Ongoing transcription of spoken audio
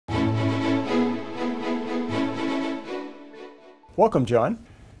Welcome, John.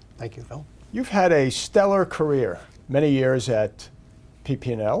 Thank you, Phil. You've had a stellar career, many years at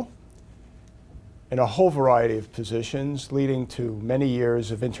PPL, in a whole variety of positions, leading to many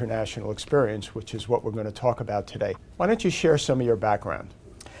years of international experience, which is what we're going to talk about today. Why don't you share some of your background?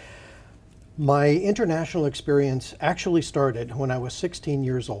 My international experience actually started when I was 16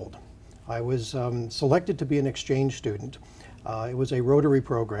 years old. I was selected to be an exchange student. It was a Rotary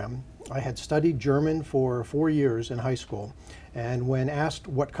program. I had studied German for 4 years in high school, and when asked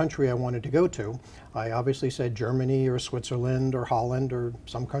what country I wanted to go to, I obviously said Germany or Switzerland or Holland or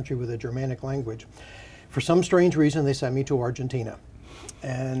some country with a Germanic language. For some strange reason, they sent me to Argentina.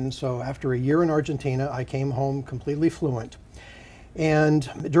 And so after a year in Argentina, I came home completely fluent. And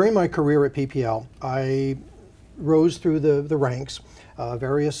during my career at PPL, I rose through the ranks,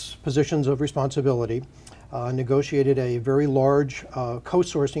 various positions of responsibility, negotiated a very large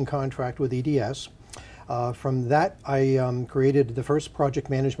co-sourcing contract with EDS. From that, I created the first project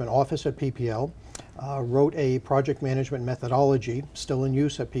management office at PPL, wrote a project management methodology, still in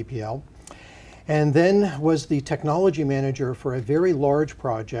use at PPL, and then was the technology manager for a very large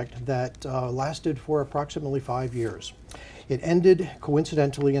project that lasted for approximately 5 years. It ended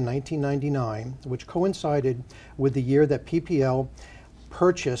coincidentally in 1999, which coincided with the year that PPL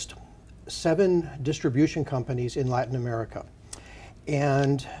purchased 7 distribution companies in Latin America.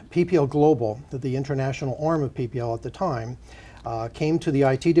 And PPL Global, the international arm of PPL at the time, came to the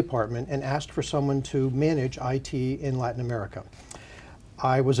IT department and asked for someone to manage IT in Latin America.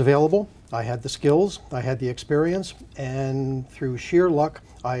 I was available, I had the skills, I had the experience, and through sheer luck,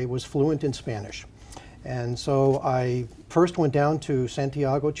 I was fluent in Spanish. And so I first went down to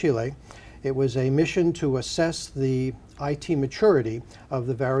Santiago, Chile. It was a mission to assess the IT maturity of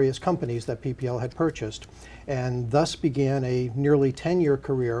the various companies that PPL had purchased, and thus began a nearly 10-year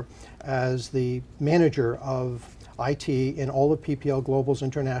career as the manager of IT in all of PPL Global's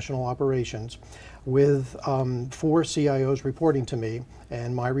international operations, with 4 CIOs reporting to me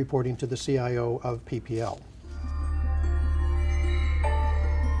and my reporting to the CIO of PPL.